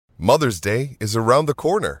Mother's Day is around the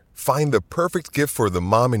corner. Find the perfect gift for the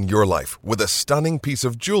mom in your life with a stunning piece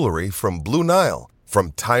of jewelry from Blue Nile.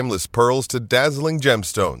 From timeless pearls to dazzling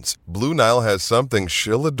gemstones, Blue Nile has something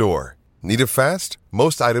she'll adore. Need it fast?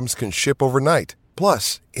 Most items can ship overnight.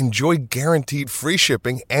 Plus, enjoy guaranteed free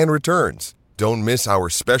shipping and returns. Don't miss our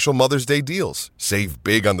special Mother's Day deals. Save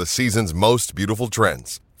big on the season's most beautiful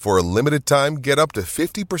trends. For a limited time, get up to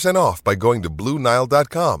 50% off by going to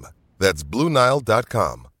BlueNile.com. That's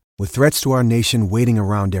BlueNile.com. With threats to our nation waiting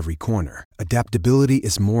around every corner, adaptability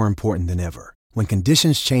is more important than ever. When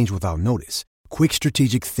conditions change without notice, quick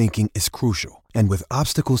strategic thinking is crucial. And with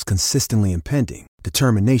obstacles consistently impending,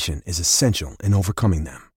 determination is essential in overcoming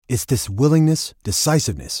them. It's this willingness,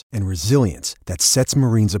 decisiveness, and resilience that sets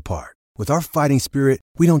Marines apart. With our fighting spirit,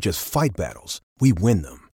 we don't just fight battles, we win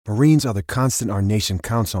them. Marines are the constant our nation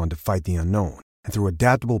counts on to fight the unknown. And through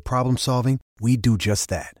adaptable problem solving, we do just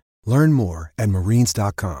that. Learn more at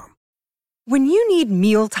marines.com. When you need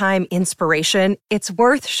mealtime inspiration, it's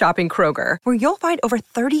worth shopping Kroger, where you'll find over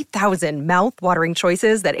 30,000 mouth-watering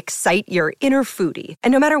choices that excite your inner foodie.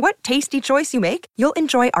 And no matter what tasty choice you make, you'll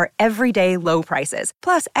enjoy our everyday low prices,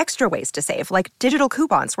 plus extra ways to save, like digital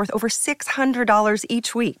coupons worth over $600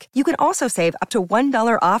 each week. You can also save up to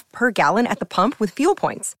 $1 off per gallon at the pump with fuel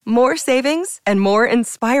points. More savings and more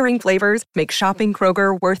inspiring flavors make shopping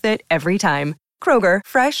Kroger worth it every time. Kroger,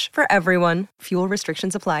 fresh for everyone. Fuel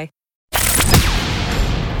restrictions apply.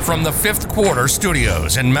 From the Fifth Quarter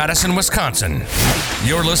Studios in Madison, Wisconsin,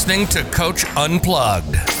 you're listening to Coach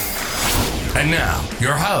Unplugged. And now,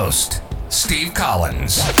 your host, Steve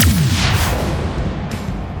Collins.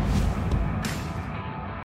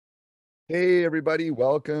 Hey, everybody.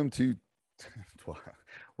 Welcome to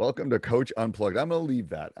Coach Unplugged. I'm going to leave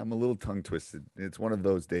that. I'm a little tongue twisted. It's one of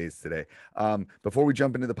those days today. Before we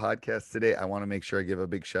jump into the podcast today, I want to make sure I give a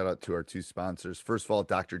big shout out to our two sponsors. First of all,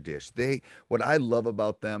 Dr. Dish. What I love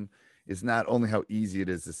about them is not only how easy it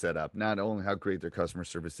is to set up, not only how great their customer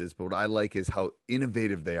service is, but what I like is how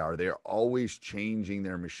innovative they are. They are always changing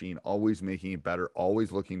their machine, always making it better,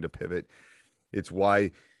 always looking to pivot. It's why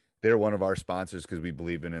they're one of our sponsors, because we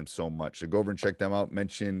believe in them so much. So go over and check them out.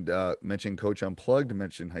 Mention Coach Unplugged,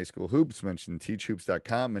 mention High School Hoops, mention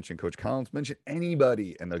teachhoops.com, mention Coach Collins, mention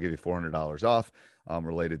anybody, and they'll give you $400 off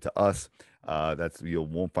related to us. You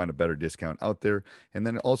won't find a better discount out there. And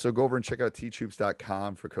then also go over and check out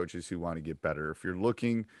teachhoops.com for coaches who want to get better. If you're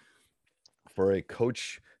looking for a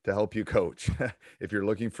coach to help you coach, if you're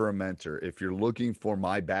looking for a mentor, if you're looking for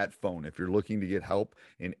my bat phone, if you're looking to get help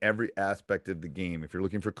in every aspect of the game, if you're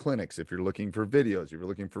looking for clinics, if you're looking for videos, if you're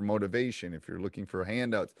looking for motivation, if you're looking for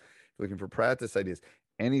handouts, if you're looking for practice ideas,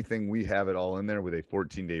 anything, we have it all in there with a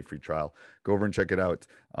 14-day free trial. Go over and check it out.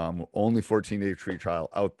 Only 14-day free trial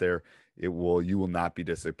out there. You will not be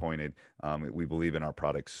disappointed. We believe in our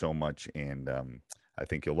products so much, and I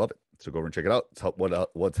think you'll love it. So go over and check it out. It's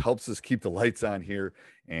what helps us keep the lights on here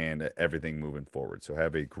and everything moving forward. So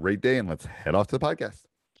have a great day, and let's head off to the podcast.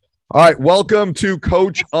 All right, welcome to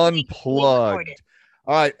Coach Unplugged.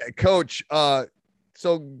 All right, Coach.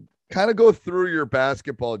 So kind of go through your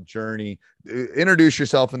basketball journey. Introduce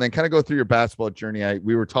yourself, and then kind of go through your basketball journey.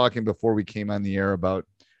 We were talking before we came on the air about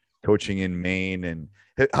coaching in Maine, and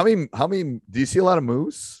how many? Do you see a lot of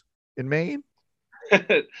moose in Maine?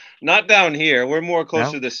 Not down here. We're more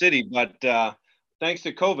close to the city, but thanks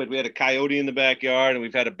to COVID, we had a coyote in the backyard, and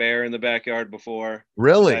we've had a bear in the backyard before.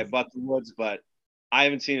 Really? I bought the woods, but I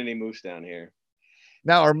haven't seen any moose down here.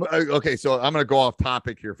 Now, okay, so I'm going to go off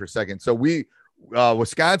topic here for a second. So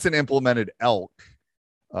Wisconsin implemented elk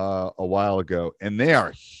a while ago, and they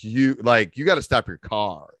are huge. Like, you got to stop your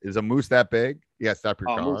car. Is a moose that big? You got to stop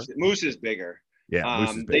your car. Moose is bigger. Yeah,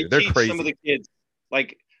 moose is bigger. They're teach crazy. Some of the kids,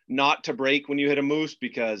 like, not to brake when you hit a moose,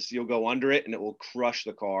 because you'll go under it and it will crush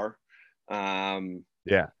the car. No,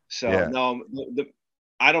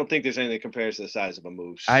 I don't think there's anything that compares to the size of a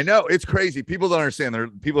moose. I know, it's crazy. People don't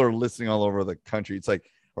understand. People are listening all over the country. It's like,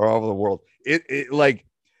 or all over the world.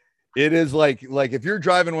 It is like if you're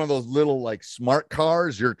driving one of those little like smart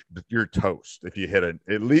cars, you're toast if you hit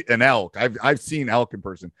an elk. I've seen elk in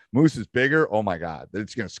person. Moose is bigger. Oh my God,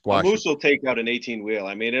 it's gonna squash. A moose will take out an 18-wheel.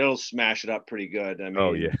 I mean, it'll smash it up pretty good. I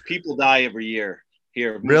mean, people die every year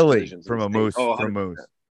here. Really, from a moose? From moose.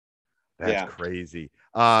 That's crazy.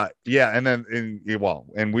 And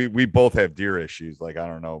then we both have deer issues. Like, I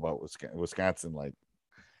don't know about Wisconsin. Like,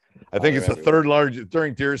 I think it's the third largest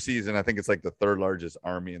during deer season. I think it's like the third largest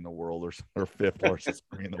army in the world, or fifth largest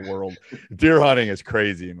army in the world. Deer hunting is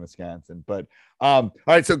crazy in Wisconsin. But all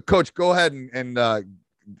right, so Coach, go ahead and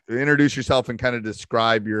introduce yourself and kind of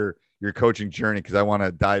describe your coaching journey, because I want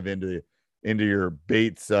to dive into into your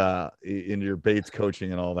Bates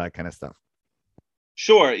coaching and all that kind of stuff?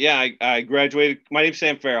 Sure. Yeah, I graduated. My name's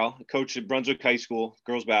Sam Farrell. I coached at Brunswick High School,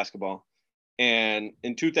 girls basketball. And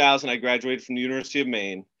in 2000, I graduated from the University of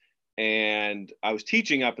Maine. And I was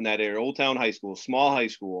teaching up in that area, Old Town High School, small high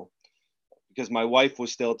school, because my wife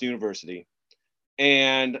was still at the university.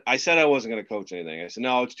 And I said I wasn't going to coach anything. I said,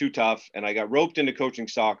 no, it's too tough. And I got roped into coaching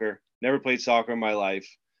soccer. Never played soccer in my life.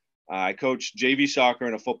 I coached JV soccer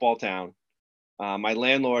in a football town. My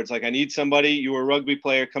landlord's like, I need somebody. You were a rugby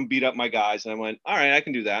player. Come beat up my guys. And I went, all right, I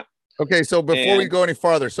can do that. Okay. So before we go any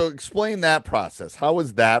farther, so explain that process. How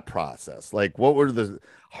was that process? Like, what were the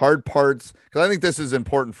hard parts? Because I think this is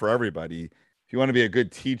important for everybody. If you want to be a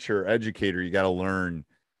good teacher, educator, you got to learn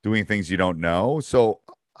doing things you don't know. So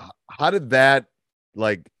how did that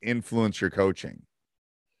like influence your coaching?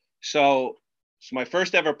 So my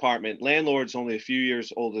first ever apartment, landlord's only a few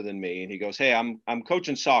years older than me. And he goes, hey, I'm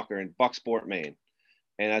coaching soccer in Bucksport, Maine.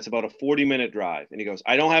 And that's about a 40-minute drive. And he goes,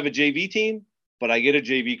 I don't have a JV team, but I get a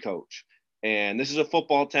JV coach. And this is a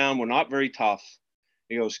football town. We're not very tough.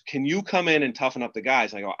 He goes, can you come in and toughen up the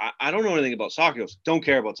guys? And I go, I don't know anything about soccer. He goes, don't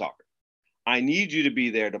care about soccer. I need you to be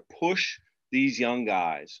there to push these young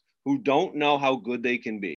guys who don't know how good they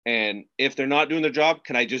can be. And if they're not doing their job,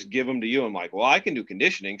 can I just give them to you? I'm like, well, I can do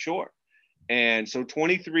conditioning, sure. And so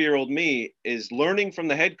 23-year-old me is learning from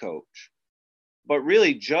the head coach, but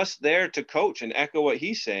really just there to coach and echo what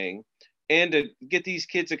he's saying and to get these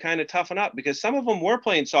kids to kind of toughen up, because some of them were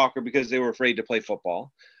playing soccer because they were afraid to play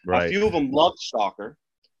football. Right. A few of them loved soccer,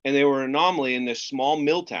 and they were an anomaly in this small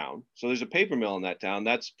mill town. So there's a paper mill in that town.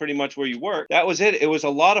 That's pretty much where you work. That was it. It was a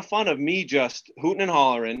lot of fun of me just hooting and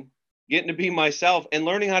hollering, getting to be myself and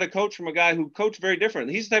learning how to coach from a guy who coached very different.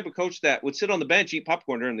 He's the type of coach that would sit on the bench, eat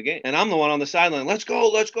popcorn during the game. And I'm the one on the sideline. Let's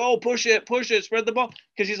go, push it, spread the ball.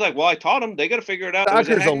 Because he's like, well, I taught them. They got to figure it out.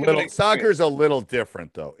 Soccer's a little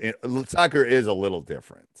different, though. Soccer is a little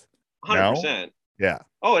different. 100%. No? Yeah.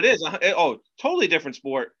 Oh, it is. Oh, totally different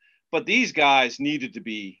sport. But these guys needed to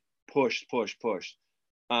be pushed. There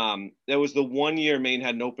was the 1 year Maine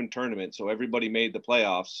had an open tournament, so everybody made the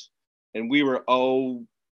playoffs. And we were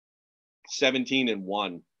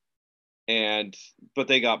 17-1, but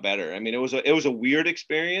they got better. I mean, it was a weird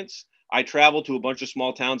experience. I traveled to a bunch of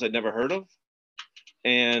small towns I'd never heard of,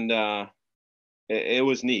 and it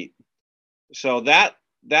was neat. So that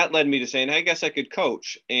led me to saying, I guess I could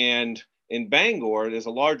coach. And in Bangor, there's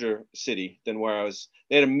a larger city than where I was.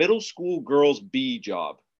 They had a middle school girls B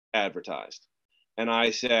job advertised, and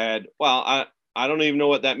I said, well, I don't even know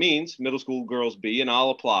what that means, middle school girls B, and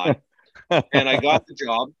I'll apply. And I got the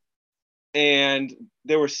job. And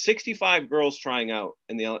there were 65 girls trying out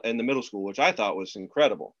in the middle school, which I thought was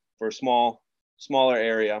incredible for a smaller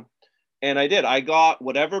area. And I did. I got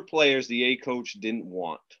whatever players the A coach didn't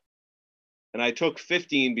want. And I took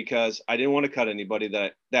 15 because I didn't want to cut anybody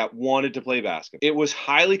that wanted to play basketball. It was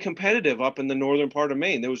highly competitive up in the northern part of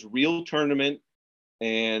Maine. There was real tournament,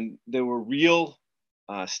 and there were real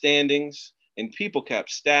standings, and people kept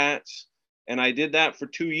stats. And I did that for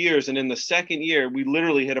 2 years. And in the second year, we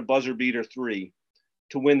literally hit a buzzer beater 3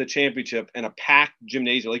 to win the championship in a packed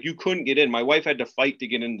gymnasium. Like, you couldn't get in. My wife had to fight to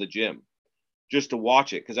get into the gym just to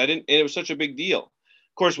watch it, because it was such a big deal.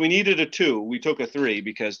 Of course, we needed a 2. We took a 3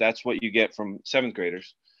 because that's what you get from 7th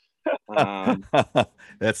graders.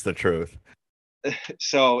 That's the truth.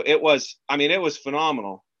 So it was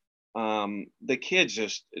phenomenal. The kids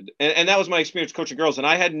just, and that was my experience coaching girls, and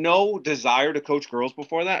I had no desire to coach girls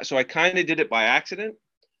before that. So I kind of did it by accident,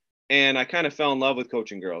 and I kind of fell in love with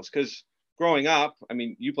coaching girls, because growing up, I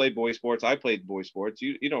mean, you played boys sports, I played boys sports.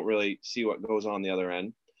 You don't really see what goes on the other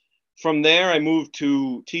end. From there, I moved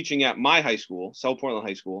to teaching at my high school, South Portland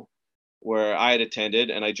High School, where I had attended,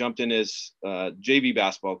 and I jumped in as JV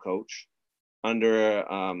basketball coach under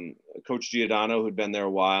Coach Giordano, who'd been there a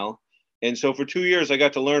while. And so for 2 years, I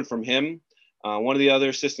got to learn from him. One of the other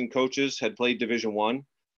assistant coaches had played Division I,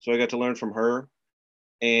 so I got to learn from her,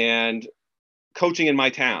 and coaching in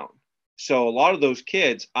my town. So a lot of those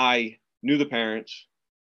kids, I knew the parents.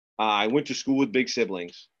 I went to school with big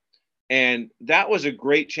siblings, and that was a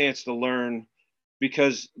great chance to learn,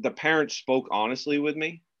 because the parents spoke honestly with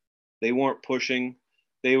me. They weren't pushing.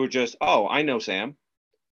 They were just, oh, I know Sam.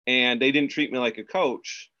 And they didn't treat me like a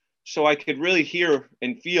coach. So I could really hear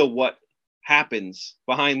and feel what happens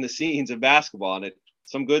behind the scenes of basketball, and it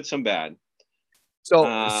some good, some bad.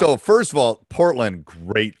 So first of all, Portland,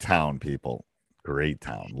 great town, people. Great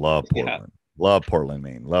town. Love Portland. Yeah. Love Portland,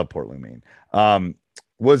 Maine. Love Portland, Maine.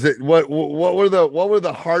 Was it what were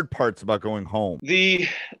the hard parts about going home? The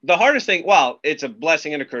hardest thing, well, it's a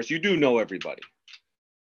blessing and a curse. You do know everybody.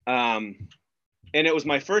 And it was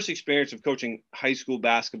my first experience of coaching high school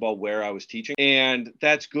basketball where I was teaching. And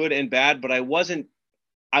that's good and bad, but I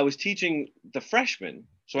was teaching the freshmen.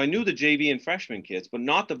 So I knew the JV and freshman kids, but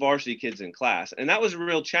not the varsity kids in class. And that was a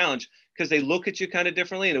real challenge because they look at you kind of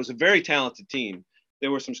differently. And it was a very talented team.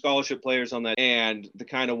 There were some scholarship players on that. And the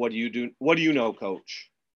kind of, what do you do? What do you know, coach?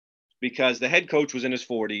 Because the head coach was in his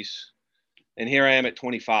 40s. And here I am at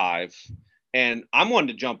 25. And I'm wanting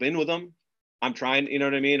to jump in with them. I'm trying, you know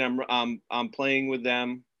what I mean? I'm playing with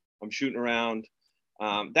them. I'm shooting around.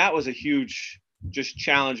 That was a huge just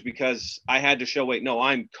challenge because I had to show, wait, no,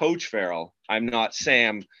 I'm Coach Farrell. I'm not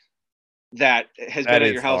Sam that has been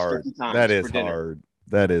at your house 50 times That is for dinner. hard.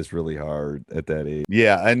 That is really hard at that age.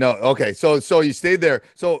 Yeah, I know. Okay, so you stayed there.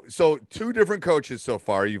 So two different coaches so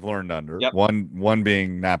far you've learned under. Yep. One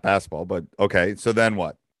being not basketball, but okay. So then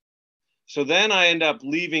what? So then I end up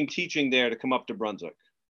leaving teaching there to come up to Brunswick.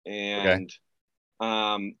 And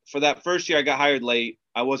for that first year, I got hired late.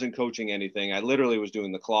 I wasn't coaching anything. I literally was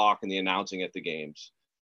doing the clock and the announcing at the games.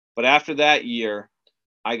 But after that year,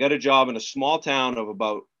 I got a job in a small town of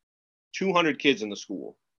about 200 kids in the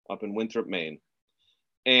school up in Winthrop, Maine.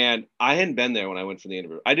 And I hadn't been there when I went for the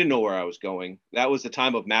interview. I didn't know where I was going. That was the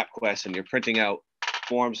time of MapQuest, and you're printing out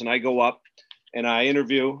forms. And I go up and I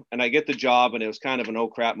interview and I get the job. And it was kind of an oh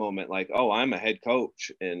crap moment, like, oh, I'm a head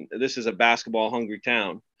coach and this is a basketball hungry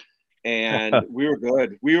town. And we were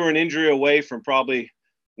good. We were an injury away from probably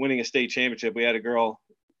winning a state championship. We had a girl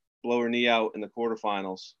blow her knee out in the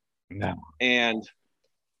quarterfinals. No. And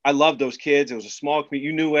I loved those kids. It was a small community.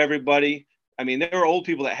 You knew everybody. I mean, there were old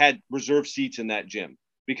people that had reserved seats in that gym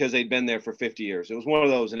because they'd been there for 50 years. It was one of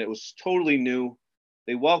those, and it was totally new.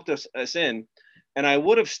 They welcomed us in, and I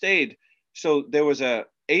would have stayed. So there was a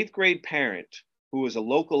 8th grade parent who was a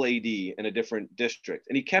local AD in a different district,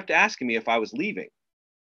 and he kept asking me if I was leaving.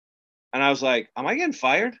 And I was like, am I getting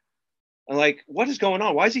fired? I'm like, what is going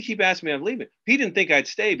on? Why does he keep asking me I'm leaving? He didn't think I'd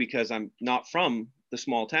stay because I'm not from the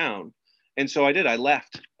small town. And so I did. I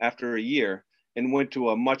left after a year and went to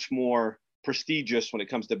a much more prestigious, when it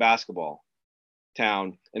comes to basketball,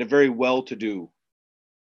 town in a very well-to-do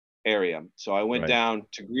area. So I went down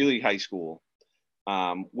to Greeley High School,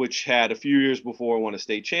 which had a few years before won a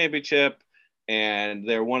state championship. And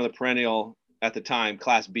they're one of the perennial, at the time,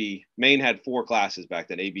 Class B. Maine had 4 classes back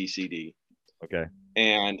then, A, B, C, D. Okay.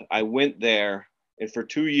 And I went there, and for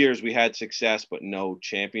 2 years we had success, but no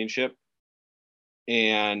championship.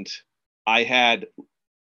 And I had,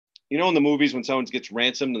 you know, in the movies when someone gets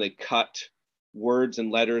ransomed and they cut words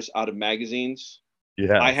and letters out of magazines?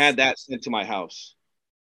 Yeah. I had that sent to my house,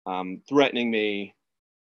 threatening me,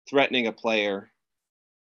 threatening a player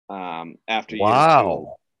after year 2.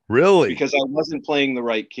 Really? Because I wasn't playing the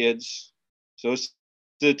right kids. So it's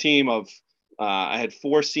the team of, I had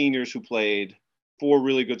 4 seniors who played, 4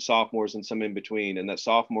 really good sophomores and some in between. And that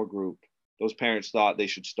sophomore group, those parents thought they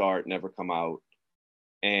should start, never come out.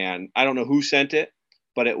 And I don't know who sent it,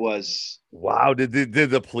 but it was. Wow. Did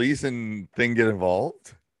the police and thing get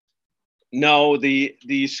involved? No,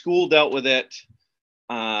 the school dealt with it.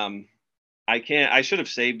 I should have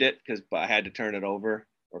saved it but I had to turn it over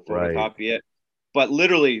or photocopy it. But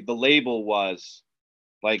literally the label was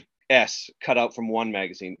like S cut out from one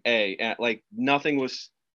magazine, A, like nothing was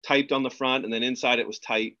typed on the front, and then inside it was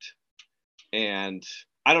typed. And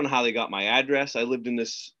I don't know how they got my address. I lived in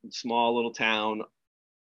this small little town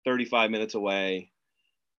 35 minutes away.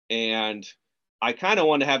 And I kind of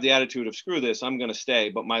wanted to have the attitude of screw this, I'm going to stay.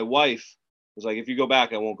 But my wife was like, if you go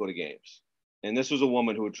back, I won't go to games. And this was a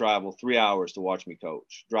woman who would travel 3 hours to watch me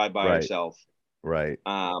coach, drive by herself. Right.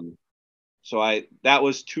 So that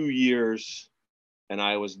was 2 years and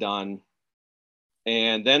I was done.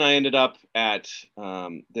 And then I ended up at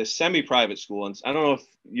this semi-private school. And I don't know if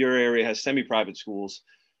your area has semi-private schools.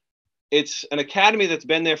 It's an academy that's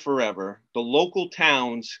been there forever. The local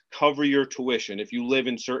towns cover your tuition if you live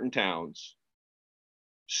in certain towns.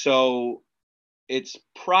 So it's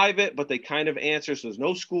private, but they kind of answer. So there's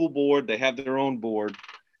no school board. They have their own board.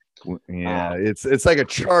 Yeah, it's like a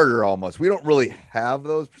charter almost. We don't really have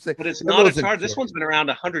those per se. But it's not a charter. This one's been around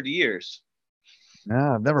 100 years.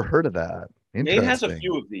 Yeah, I've never heard of that. Maine has a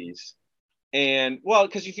few of these. And, well,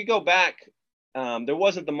 because if you go back, there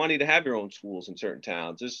wasn't the money to have your own schools in certain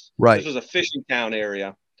towns. This was a fishing town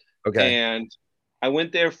area. Okay. And I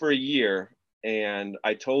went there for a year, and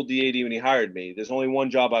I told the AD when he hired me, there's only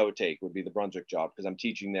one job I would take, would be the Brunswick job, because I'm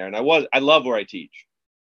teaching there. And I love where I teach.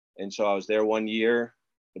 And so I was there 1 year.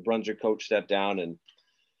 The Brunswick coach stepped down and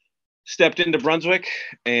stepped into Brunswick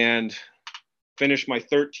and finished my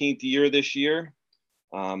 13th year this year.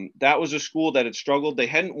 That was a school that had struggled. They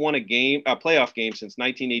hadn't won a playoff game since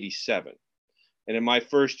 1987. And in my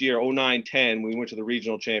first year, 09-10, we went to the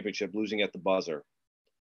regional championship, losing at the buzzer.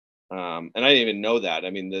 And I didn't even know that. I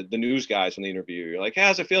mean, the news guys, when they interview you, you're like,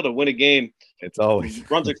 how's it feel to win a game? It's always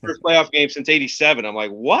Brunswick's first playoff game since 87. I'm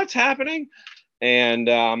like, what's happening? And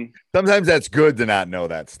sometimes that's good to not know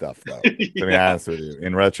that stuff, though, to be yeah. honest with you,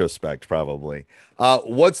 in retrospect, probably.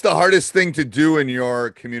 What's the hardest thing to do in your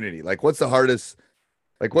community? Like, what's the hardest,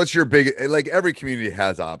 like, what's your big, like, every community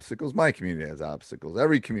has obstacles. My community has obstacles.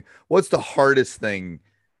 Every community. What's the hardest thing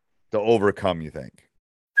to overcome, you think?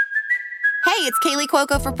 Hey, it's Kaylee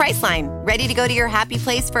Cuoco for Priceline. Ready to go to your happy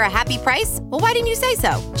place for a happy price? Well, why didn't you say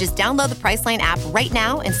so? Just download the Priceline app right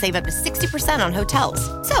now and save up to 60% on hotels.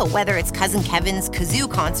 So whether it's Cousin Kevin's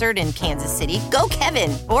Kazoo Concert in Kansas City, go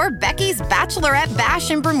Kevin, or Becky's Bachelorette Bash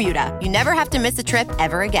in Bermuda, you never have to miss a trip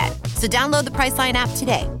ever again. So download the Priceline app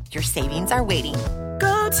today. Your savings are waiting.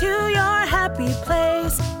 Go to your happy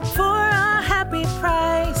place for a happy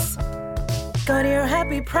price. Go to your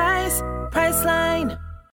happy price, Priceline.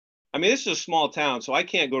 I mean, this is a small town, so I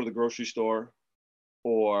can't go to the grocery store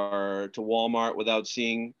or to Walmart without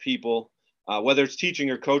seeing people, whether it's teaching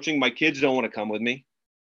or coaching. My kids don't want to come with me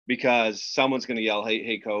because someone's going to yell,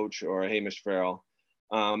 hey, coach, or hey, Mr. Farrell.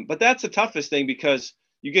 But that's the toughest thing because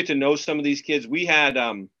you get to know some of these kids. We had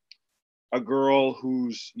a girl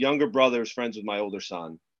whose younger brother is friends with my older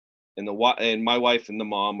son, and my wife and the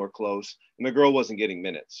mom were close, and the girl wasn't getting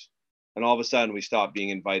minutes. And all of a sudden, we stopped being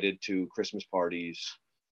invited to Christmas parties.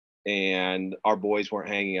 And our boys weren't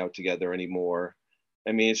hanging out together anymore.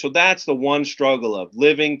 I mean, so that's the one struggle of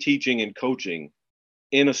living, teaching, and coaching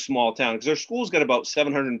in a small town, because our school's got about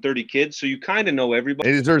 730 kids, so you kind of know everybody.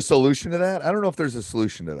 Is there a solution to that? I don't know if there's a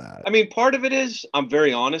solution to that. I mean, part of it is I'm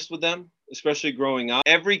very honest with them, especially growing up.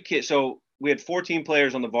 Every kid, so we had 14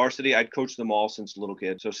 players on the varsity. I'd coached them all since little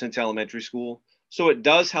kids, so since elementary school. So it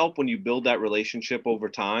does help when you build that relationship over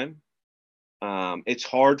time. It's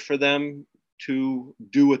hard for them to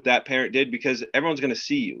do what that parent did because everyone's going to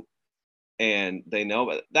see you and they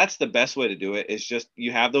know. That's the best way to do it, is just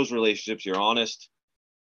you have those relationships, you're honest,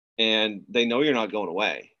 and they know you're not going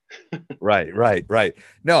away. Right.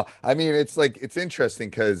 No, I mean, it's like, it's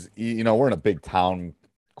interesting because, you know, we're in a big town,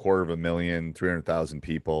 250,000, 300,000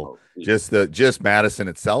 people, just Madison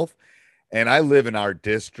itself. And I live in our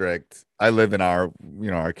district. I live in our,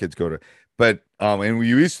 you know, our kids go to, but and we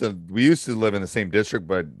used to live in the same district,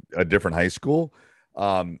 but a different high school.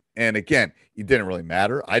 And again, it didn't really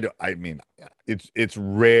matter. I mean, it's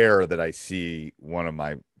rare that I see one of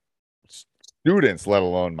my students, let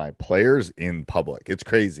alone my players, in public. It's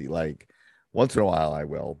crazy. Like once in a while I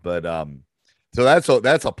will, but so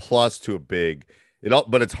that's a plus to a big.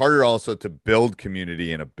 But it's harder also to build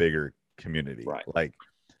community in a bigger community. Right. Like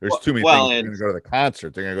there's too many things. They're going to go to the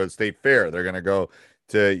concert. They're going to go to the state fair. They're going to go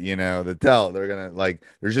to, you know, the Dell. They're going to, like,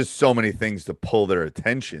 there's just so many things to pull their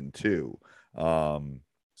attention to.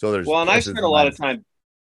 So there's, well, and I spent a lot of time,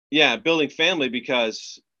 building family,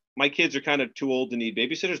 because my kids are kind of too old to need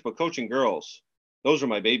babysitters, but coaching girls, those are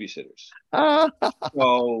my babysitters.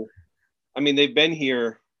 So, I mean, they've been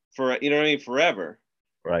here for, you know what I mean, forever.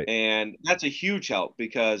 Right. And that's a huge help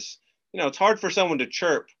because, you know, it's hard for someone to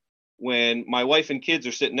chirp when my wife and kids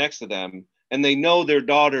are sitting next to them and they know their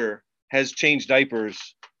daughter has changed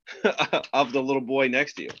diapers of the little boy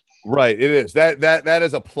next to you. Right. It is. That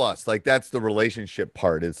is a plus. Like, that's the relationship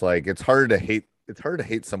part. It's like, it's hard to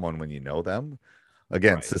hate someone when you know them.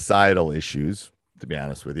 Again, right. Societal issues, to be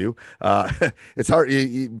honest with you. It's hard.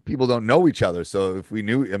 People don't know each other. So if we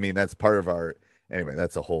knew, I mean, that's part of our, anyway,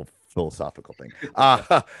 that's a whole philosophical thing.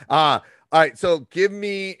 All right. So give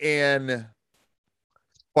me an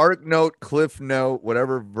Spark Note, Cliff Note,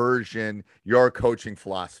 whatever version, your coaching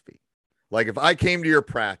philosophy. Like if I came to your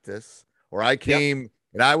practice, or I came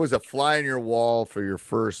and I was a fly on your wall for your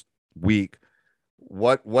first week,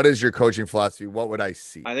 what is your coaching philosophy? What would I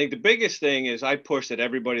see? I think the biggest thing is I push that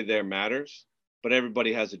everybody there matters, but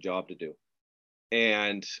everybody has a job to do.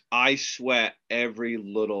 And I sweat every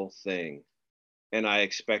little thing, and I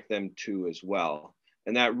expect them to as well.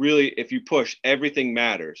 And that really, if you push everything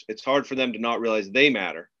matters, it's hard for them to not realize they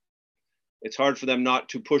matter. It's hard for them not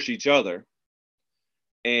to push each other.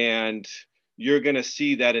 And you're going to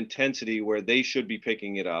see that intensity where they should be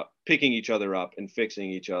picking each other up and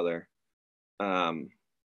fixing each other.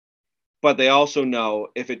 But they also know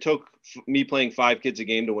if it took me playing 5 kids a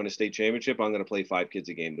game to win a state championship, I'm going to play 5 kids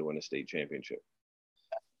a game to win a state championship.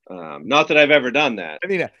 Not that I've ever done that. I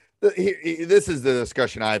mean, this is the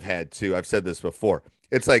discussion I've had too. I've said this before.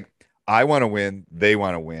 It's like, I want to win. They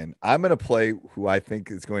want to win. I'm going to play who I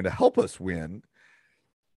think is going to help us win.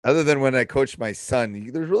 Other than when I coach my son,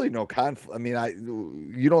 there's really no conflict. I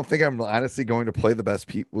mean, you don't think I'm honestly going to play the best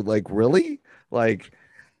people? Like, really? Like,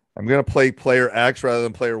 I'm going to play player X rather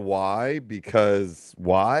than player Y because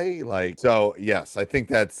why? Like, so yes, I think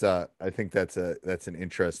that's an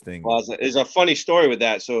interesting. Well, there's a funny story with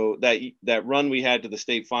that. So that run we had to the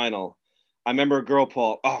state final, I remember a girl,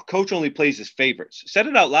 Paul. Oh, coach only plays his favorites. Said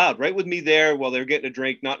it out loud, right with me there while they're getting a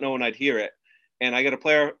drink, not knowing I'd hear it. And I got a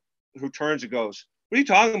player who turns and goes, "What are you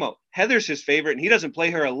talking about? Heather's his favorite, and he doesn't play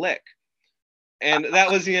her a lick." And that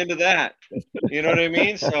was the end of that. You know what I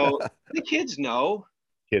mean? So the kids know.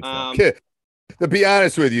 Kids know. To be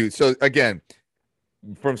honest with you, so again,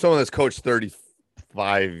 from someone that's coached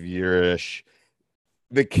 35 year-ish,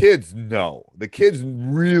 the kids know. The kids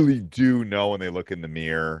really do know when they look in the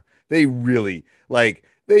mirror. They really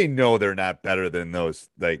they know they're not better than those.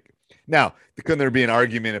 Like, now, couldn't there be an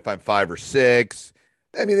argument if I'm 5 or 6?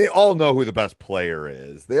 I mean, they all know who the best player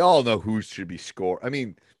is. They all know who should be scored. I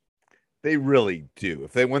mean, they really do.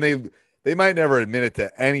 If they might never admit it to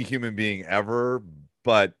any human being ever,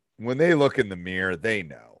 but when they look in the mirror, they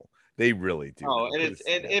know. They really do. Oh, and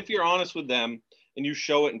if you're honest with them and you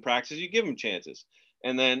show it in practice, you give them chances.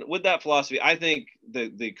 And then with that philosophy, I think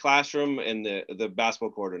the classroom and the basketball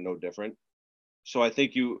court are no different. So I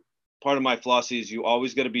think part of my philosophy is you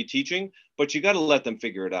always got to be teaching, but you got to let them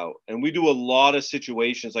figure it out. And we do a lot of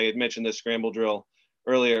situations. Like I had mentioned this scramble drill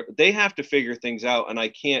earlier. They have to figure things out, and I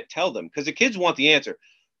can't tell them because the kids want the answer.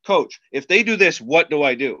 Coach, if they do this, what do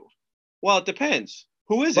I do? Well, it depends.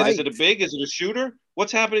 Who is it? Right. Is it a big? Is it a shooter?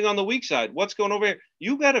 What's happening on the weak side? What's going over here?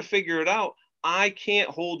 You got to figure it out. I can't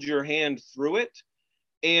hold your hand through it.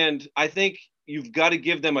 And I think you've got to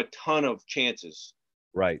give them a ton of chances,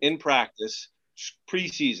 right, in practice,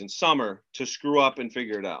 preseason, summer, to screw up and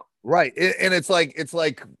figure it out. Right. And it's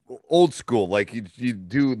like old school. Like you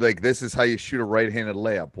do, like, this is how you shoot a right-handed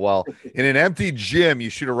layup. Well, in an empty gym,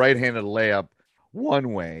 you shoot a right-handed layup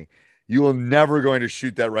one way. You will never going to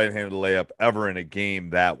shoot that right-handed layup ever in a game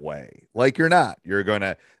that way. Like, you're not.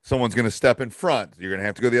 Someone's going to step in front. You're going to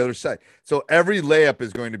have to go the other side. So every layup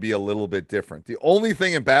is going to be a little bit different. The only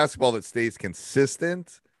thing in basketball that stays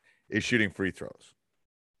consistent is shooting free throws.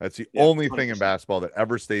 That's the only 100%. Thing in basketball that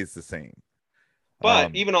ever stays the same.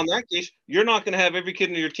 But even on that case, you're not going to have every kid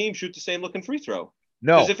in your team shoot the same looking free throw.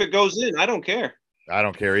 No. Because if it goes in, I don't care. I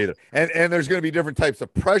don't care either. And there's going to be different types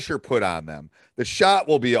of pressure put on them. The shot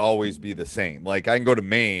will always be the same. Like, I can go to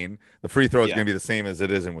Maine, the free throw is going to be the same as it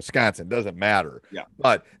is in Wisconsin. It doesn't matter. Yeah.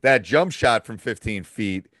 But that jump shot from 15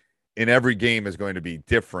 feet in every game is going to be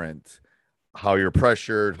different. How you're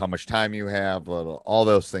pressured, how much time you have, all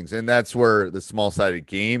those things. And that's where the small-sided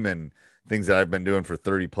game and things that I've been doing for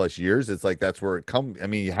 30 plus years, it's like, that's where it comes. I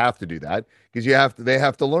mean, you have to do that because they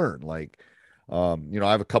have to learn. Like, I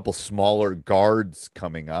have a couple smaller guards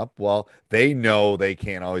coming up. Well, they know they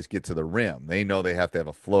can't always get to the rim. They know they have to have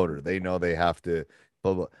a floater. They know they have to,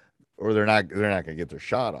 or they're not going to get their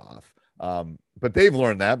shot off. But they've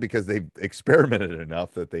learned that because they've experimented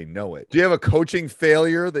enough that they know it. Do you have a coaching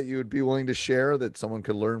failure that you would be willing to share that someone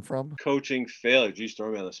could learn from? Coaching failure. Geez,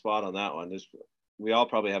 throw me on the spot on that one. We all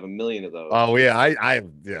probably have a million of those. Oh yeah, I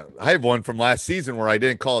have one from last season where I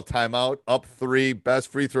didn't call a timeout. Up 3,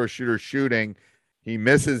 best free throw shooter shooting. He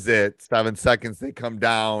misses it. 7 seconds. They come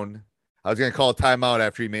down. I was going to call a timeout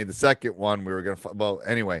after he made the second one. We were going to. Well,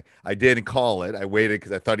 anyway, I didn't call it. I waited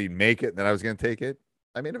because I thought he'd make it, and then I was going to take it.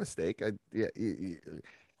 I made a mistake.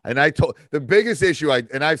 And I told the biggest issue.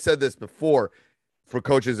 I've said this before for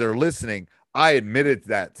coaches that are listening. I admitted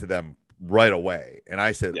that to them right away. And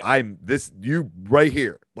I said, you right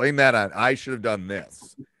here, blame that on, I should have done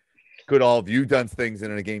this. Could all of you done things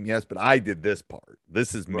in a game? Yes, but I did this part.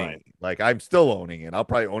 This is me. Right. Like, I'm still owning it. I'll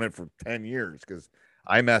probably own it for 10 years because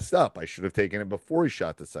I messed up. I should have taken it before he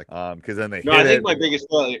shot the second. Because then they I think my biggest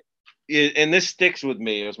failure, and this sticks with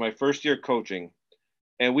me, it was my first year coaching,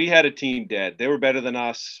 and we had a team dead. They were better than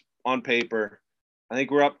us on paper. I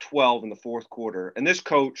think we're up 12 in the fourth quarter. And this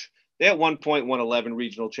coach, they at one point won 11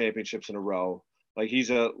 regional championships in a row. Like, he's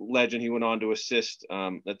a legend. He went on to assist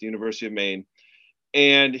at the University of Maine.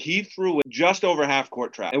 And he threw it just over half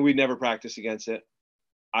court trap, and we never practiced against it.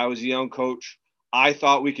 I was a young coach. I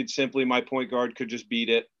thought we could my point guard could just beat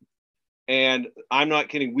it. And I'm not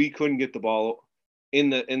kidding. We couldn't get the ball in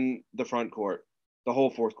the front court the whole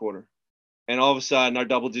fourth quarter. And all of a sudden our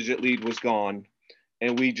double-digit lead was gone,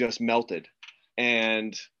 and we just melted.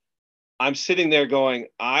 And I'm sitting there going,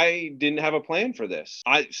 I didn't have a plan for this.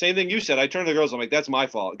 Same thing you said. I turned to the girls. I'm like, that's my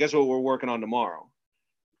fault. Guess what we're working on tomorrow?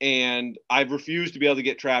 And I've refused to be able to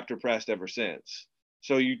get trapped or pressed ever since.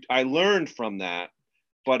 So I learned from that.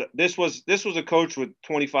 But this was a coach with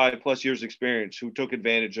 25 plus years experience who took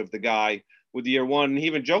advantage of the guy with the year one. And he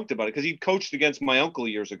even joked about it because he coached against my uncle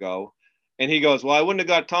years ago. And he goes, well, I wouldn't have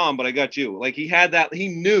got Tom, but I got you. Like he had that, he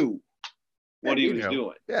knew what he was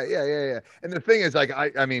doing. Yeah. And the thing is, like,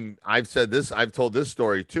 I mean, I've told this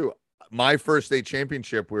story too. My first state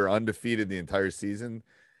championship, we were undefeated the entire season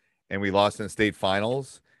and we lost in the state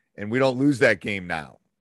finals, and we don't lose that game now.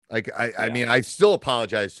 Like, I mean, I still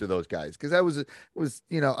apologize to those guys because it was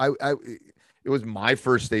my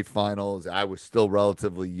first state finals. I was still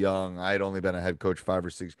relatively young. I had only been a head coach 5 or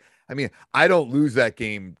 6. I mean, I don't lose that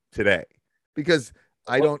game today because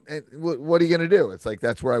I don't. What are you going to do? It's like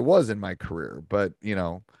that's where I was in my career. But there's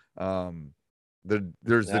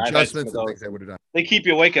adjustments and things I would have done. They keep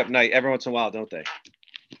you awake at night every once in a while, don't they?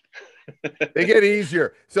 They get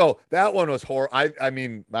easier. So that one was horrible. I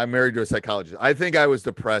mean, I'm married to a psychologist. I think I was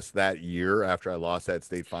depressed that year after I lost that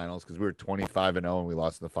state finals because we were 25-0 and we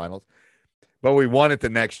lost in the finals. But we won it the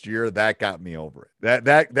next year. That got me over it.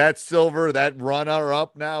 That silver, that runner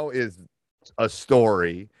up now is a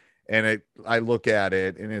story. And I look at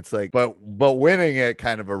it and it's like, but winning it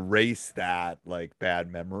kind of erased that like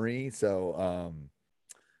bad memory. So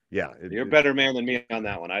yeah. You're a better man than me on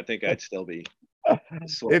that one. I think I'd still be.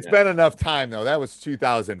 It's been enough time though. That was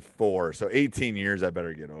 2004. So 18 years. I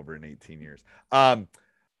better get over in 18 years.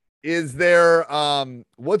 Is there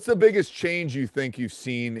what's the biggest change you think you've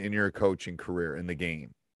seen in your coaching career in the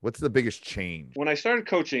game? What's the biggest change? When I started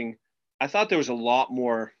coaching, I thought there was a lot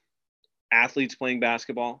more athletes playing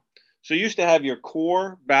basketball. So you used to have your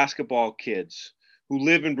core basketball kids who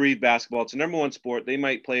live and breathe basketball. It's the number one sport. They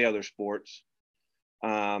might play other sports.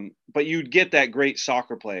 But you'd get that great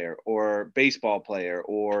soccer player or baseball player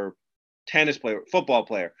or tennis player, football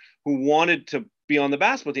player who wanted to be on the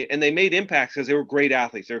basketball team, and they made impacts because they were great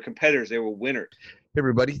athletes. They were competitors. They were winners. Hey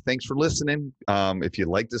everybody, thanks for listening. If you'd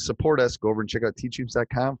like to support us, go over and check out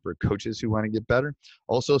teachhoops.com for coaches who want to get better.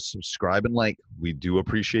 Also, subscribe and like. We do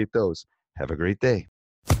appreciate those. Have a great day.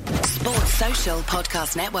 Sports Social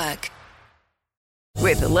Podcast Network.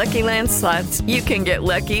 With the Lucky Land Slots, you can get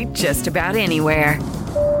lucky just about anywhere.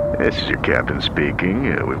 This is your captain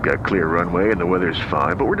speaking. We've got clear runway and the weather's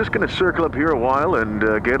fine, but we're just going to circle up here a while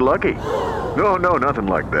and get lucky. No, nothing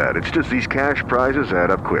like that. It's just these cash prizes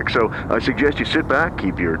add up quick. So I suggest you sit back,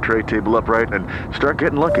 keep your tray table upright, and start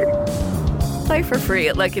getting lucky. Play for free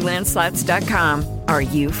at LuckyLandSlots.com. Are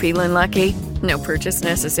you feeling lucky? No purchase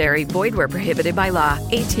necessary. Void where prohibited by law.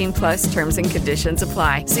 18+ terms and conditions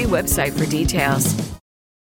apply. See website for details.